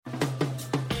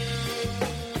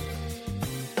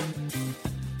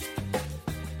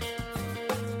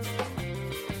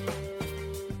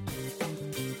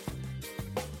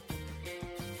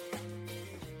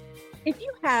If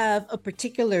you have a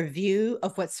particular view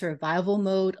of what survival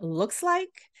mode looks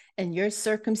like and your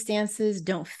circumstances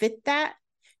don't fit that,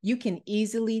 you can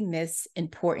easily miss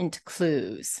important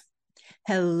clues.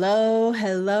 Hello,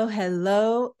 hello,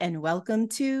 hello, and welcome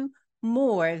to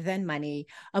More Than Money,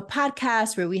 a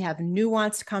podcast where we have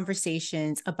nuanced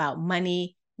conversations about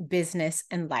money, business,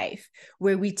 and life,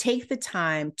 where we take the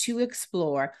time to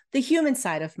explore the human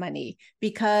side of money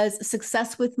because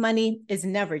success with money is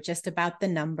never just about the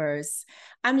numbers.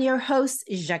 I'm your host,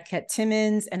 Jacquette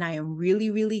Timmons, and I am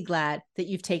really, really glad that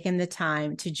you've taken the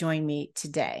time to join me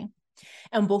today.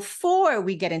 And before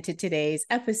we get into today's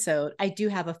episode, I do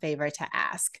have a favor to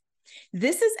ask.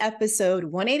 This is episode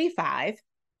 185.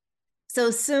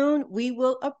 So soon we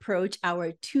will approach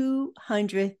our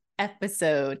 200th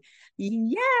episode.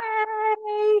 Yay!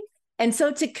 And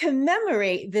so to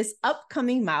commemorate this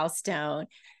upcoming milestone,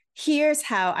 here's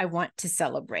how I want to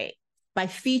celebrate by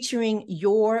featuring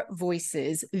your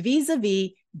voices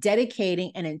vis-a-vis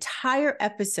dedicating an entire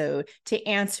episode to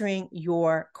answering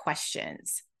your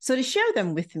questions. So to share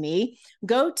them with me,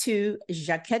 go to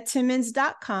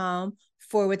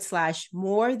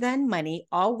jacquettetimmons.com/more than money,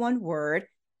 all one word,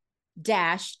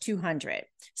 -200.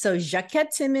 So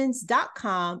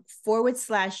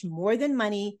jacquettetimmons.com/more than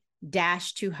money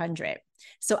 -200.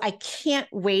 So I can't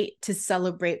wait to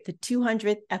celebrate the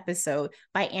 200th episode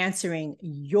by answering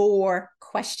your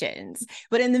questions.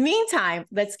 But in the meantime,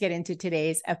 let's get into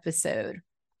today's episode.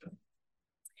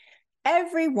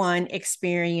 Everyone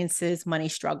experiences money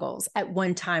struggles at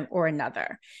one time or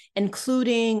another,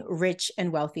 including rich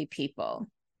and wealthy people.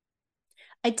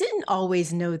 I didn't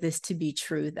always know this to be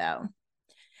true, though.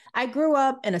 I grew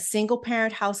up in a single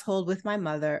parent household with my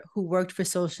mother who worked for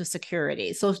Social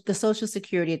Security, so the Social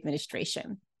Security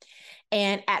Administration.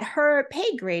 And at her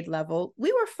pay grade level,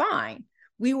 we were fine.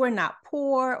 We were not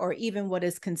poor or even what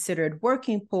is considered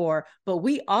working poor, but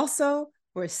we also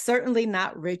were certainly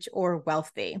not rich or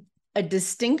wealthy. A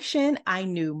distinction I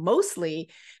knew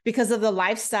mostly because of the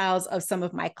lifestyles of some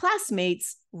of my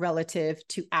classmates relative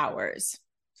to ours.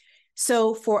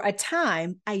 So for a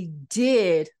time, I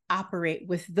did operate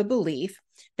with the belief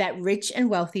that rich and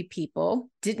wealthy people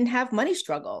didn't have money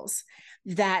struggles,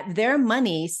 that their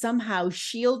money somehow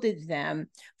shielded them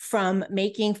from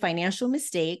making financial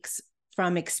mistakes,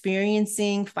 from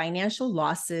experiencing financial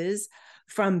losses,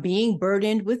 from being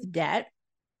burdened with debt,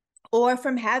 or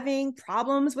from having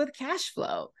problems with cash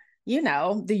flow. You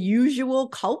know, the usual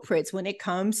culprits when it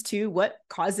comes to what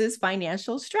causes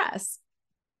financial stress.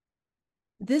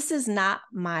 This is not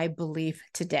my belief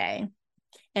today.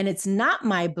 And it's not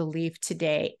my belief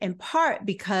today, in part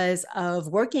because of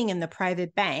working in the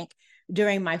private bank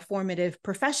during my formative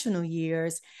professional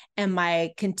years and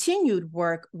my continued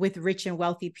work with rich and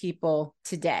wealthy people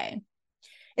today.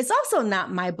 It's also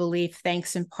not my belief,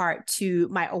 thanks in part to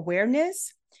my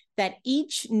awareness that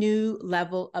each new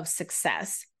level of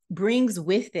success brings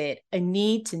with it a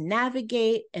need to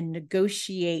navigate and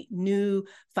negotiate new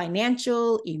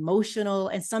financial, emotional,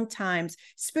 and sometimes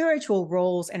spiritual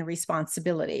roles and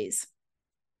responsibilities.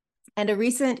 And a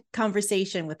recent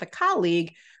conversation with a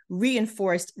colleague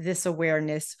reinforced this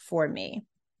awareness for me.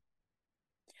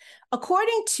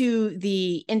 According to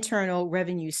the Internal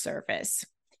Revenue Service,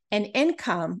 an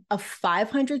income of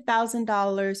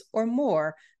 $500,000 or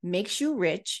more makes you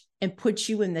rich and puts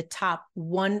you in the top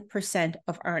 1%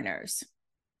 of earners.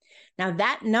 Now,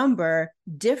 that number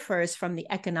differs from the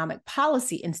Economic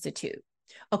Policy Institute.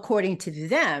 According to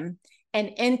them, an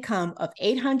income of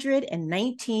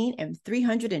 $819,000 and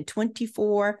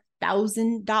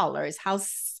 $324,000, how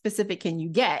specific can you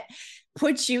get,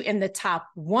 puts you in the top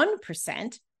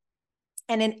 1%.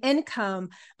 And an income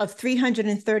of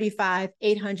 $335,000,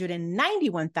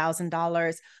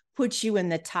 $891,000 puts you in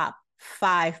the top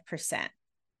 5%.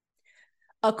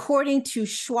 According to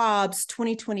Schwab's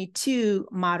 2022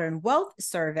 Modern Wealth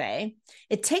Survey,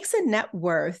 it takes a net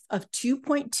worth of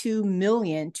 $2.2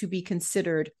 million to be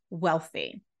considered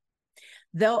wealthy.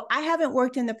 Though I haven't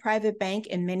worked in the private bank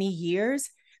in many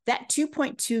years, that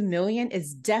 $2.2 million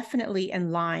is definitely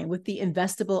in line with the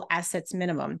investable assets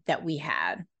minimum that we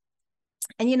had.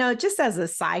 And, you know, just as a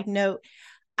side note,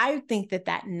 I think that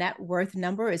that net worth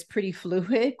number is pretty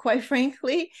fluid, quite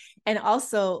frankly, and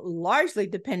also largely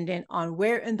dependent on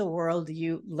where in the world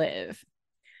you live.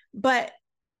 But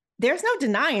there's no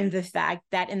denying the fact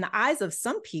that in the eyes of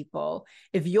some people,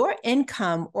 if your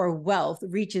income or wealth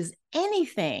reaches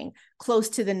anything close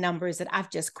to the numbers that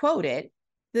I've just quoted,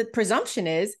 the presumption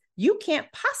is you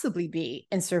can't possibly be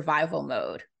in survival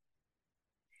mode.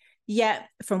 Yet,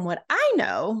 from what I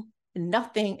know,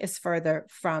 nothing is further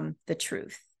from the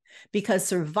truth. because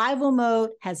survival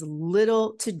mode has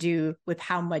little to do with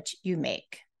how much you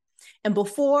make. And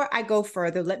before I go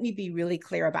further, let me be really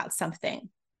clear about something.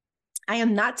 I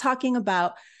am not talking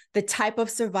about the type of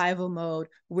survival mode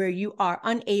where you are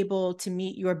unable to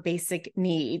meet your basic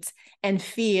needs and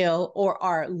feel or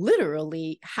are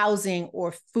literally housing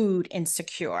or food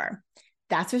insecure.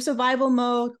 That's a survival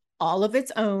mode all of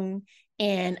its own,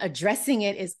 and addressing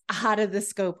it is out of the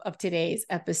scope of today's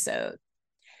episode.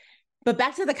 But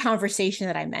back to the conversation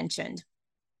that I mentioned.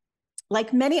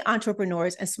 Like many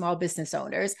entrepreneurs and small business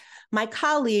owners, my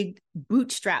colleague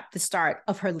bootstrapped the start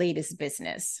of her latest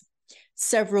business.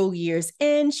 Several years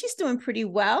in, she's doing pretty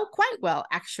well, quite well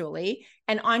actually,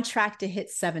 and on track to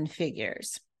hit 7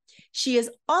 figures. She is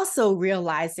also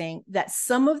realizing that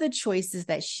some of the choices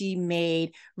that she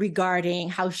made regarding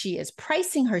how she is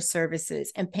pricing her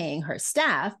services and paying her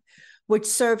staff, which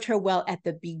served her well at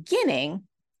the beginning,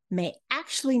 may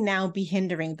actually now be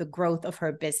hindering the growth of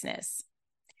her business.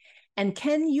 And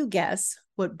can you guess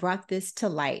what brought this to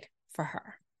light for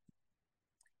her?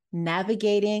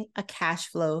 Navigating a cash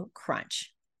flow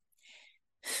crunch.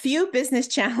 Few business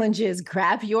challenges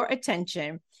grab your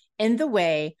attention in the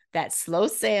way that slow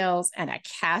sales and a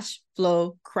cash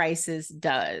flow crisis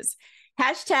does.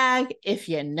 Hashtag if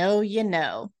you know, you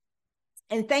know.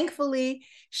 And thankfully,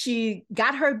 she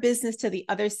got her business to the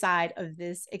other side of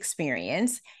this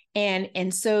experience. And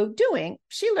in so doing,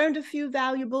 she learned a few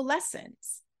valuable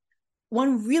lessons.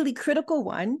 One really critical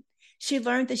one, she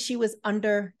learned that she was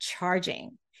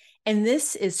undercharging. And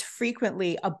this is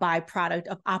frequently a byproduct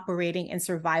of operating in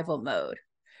survival mode.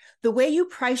 The way you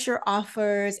price your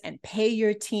offers and pay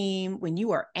your team when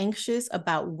you are anxious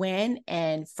about when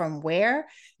and from where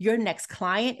your next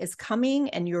client is coming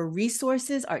and your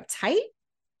resources are tight,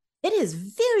 it is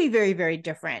very, very, very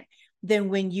different than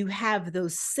when you have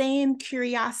those same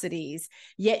curiosities,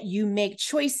 yet you make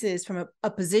choices from a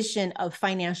position of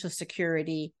financial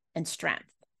security and strength.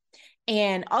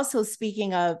 And also,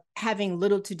 speaking of having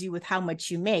little to do with how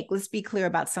much you make, let's be clear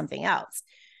about something else.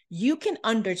 You can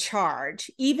undercharge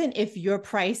even if your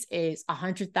price is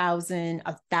 100,000,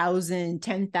 1,000,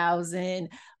 10,000,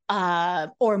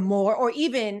 or more, or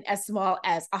even as small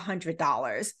as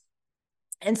 $100.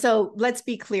 And so let's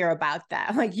be clear about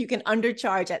that. Like, you can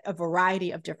undercharge at a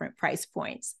variety of different price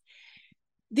points.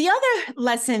 The other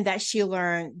lesson that she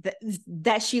learned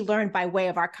by way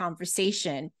of our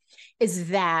conversation is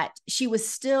that she was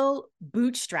still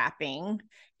bootstrapping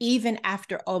even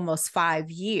after almost 5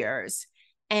 years.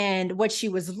 And what she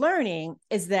was learning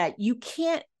is that you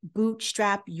can't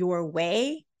bootstrap your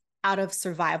way out of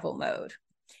survival mode.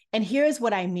 And here's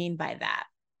what I mean by that.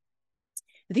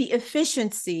 The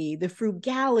efficiency, the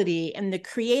frugality, and the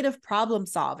creative problem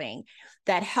solving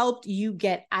that helped you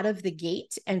get out of the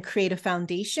gate and create a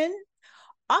foundation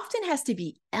often has to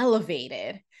be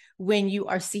elevated when you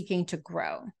are seeking to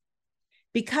grow.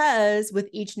 Because with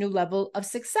each new level of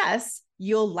success,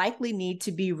 you'll likely need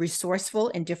to be resourceful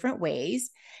in different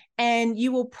ways, and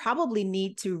you will probably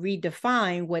need to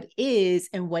redefine what is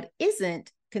and what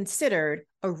isn't considered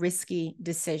a risky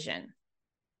decision.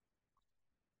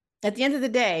 At the end of the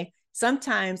day,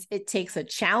 sometimes it takes a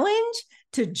challenge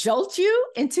to jolt you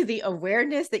into the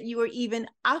awareness that you are even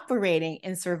operating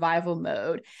in survival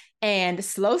mode. And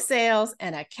slow sales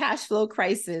and a cash flow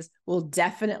crisis will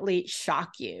definitely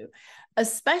shock you,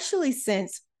 especially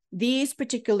since these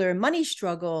particular money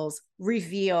struggles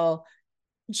reveal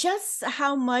just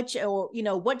how much, or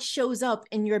what shows up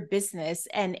in your business,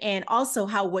 and also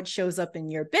how what shows up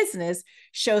in your business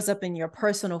shows up in your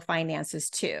personal finances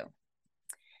too.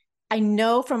 I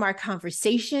know from our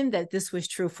conversation that this was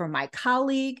true for my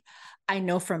colleague. I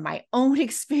know from my own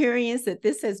experience that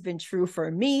this has been true for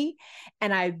me,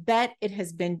 and I bet it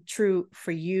has been true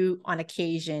for you on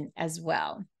occasion as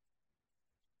well.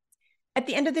 At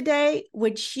the end of the day,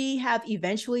 would she have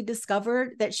eventually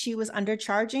discovered that she was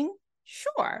undercharging?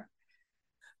 Sure.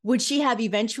 Would she have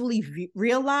eventually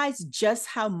realized just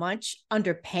how much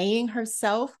underpaying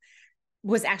herself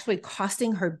was actually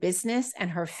costing her business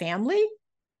and her family?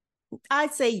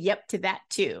 I'd say yep to that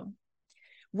too.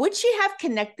 Would she have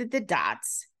connected the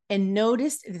dots and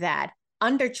noticed that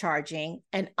undercharging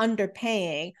and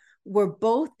underpaying were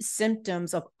both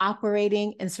symptoms of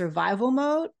operating in survival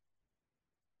mode?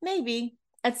 Maybe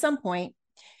at some point,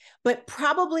 but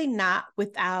probably not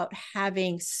without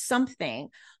having something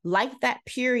like that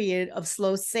period of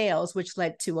slow sales, which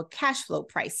led to a cash flow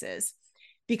crisis.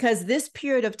 Because this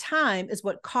period of time is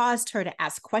what caused her to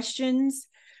ask questions,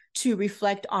 to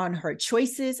reflect on her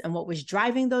choices and what was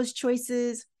driving those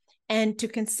choices, and to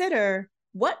consider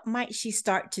what might she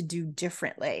start to do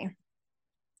differently.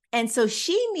 And so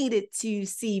she needed to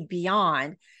see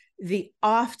beyond the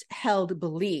oft held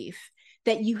belief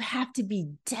that you have to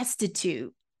be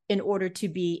destitute in order to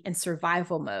be in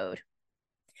survival mode.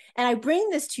 And I bring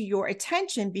this to your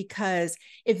attention because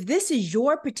if this is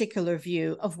your particular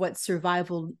view of what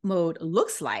survival mode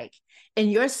looks like, and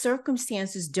your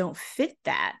circumstances don't fit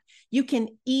that, you can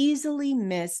easily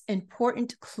miss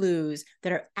important clues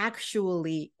that are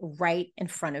actually right in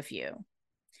front of you.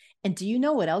 And do you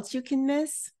know what else you can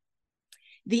miss?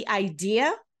 The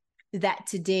idea that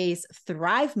today's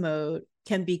thrive mode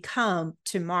can become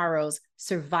tomorrow's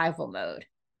survival mode.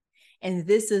 And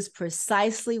this is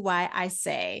precisely why I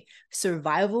say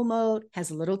survival mode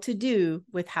has little to do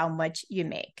with how much you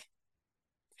make.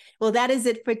 Well, that is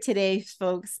it for today,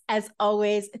 folks. As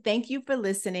always, thank you for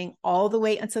listening all the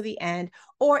way until the end.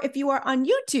 Or if you are on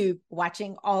YouTube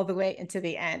watching all the way until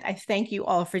the end, I thank you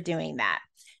all for doing that.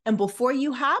 And before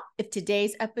you hop, if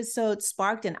today's episode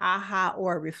sparked an aha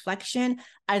or a reflection,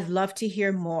 I'd love to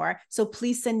hear more. So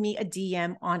please send me a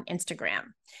DM on Instagram.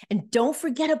 And don't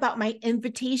forget about my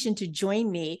invitation to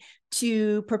join me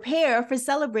to prepare for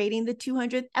celebrating the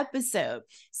 200th episode.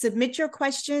 Submit your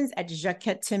questions at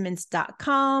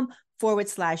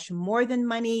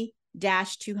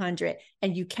JaquetteTimmons.com/morethanmoney-200.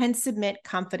 And you can submit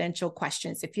confidential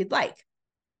questions if you'd like.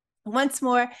 Once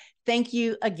more, thank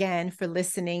you again for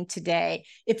listening today.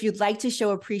 If you'd like to show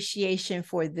appreciation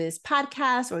for this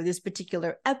podcast or this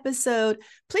particular episode,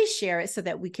 please share it so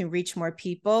that we can reach more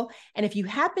people. And if you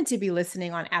happen to be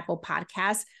listening on Apple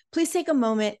Podcasts, please take a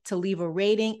moment to leave a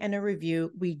rating and a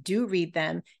review. We do read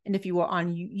them. And if you are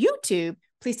on YouTube,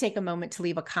 please take a moment to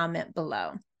leave a comment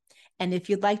below. And if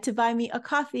you'd like to buy me a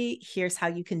coffee, here's how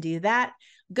you can do that.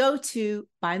 Go to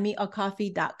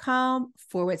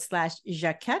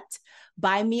buymeacoffee.com/Jaquette,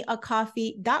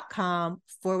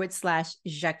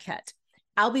 buymeacoffee.com/Jaquette.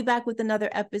 I'll be back with another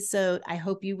episode. I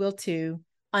hope you will too.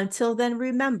 Until then,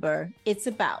 remember, it's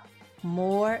about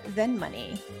more than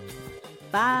money.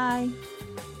 Bye.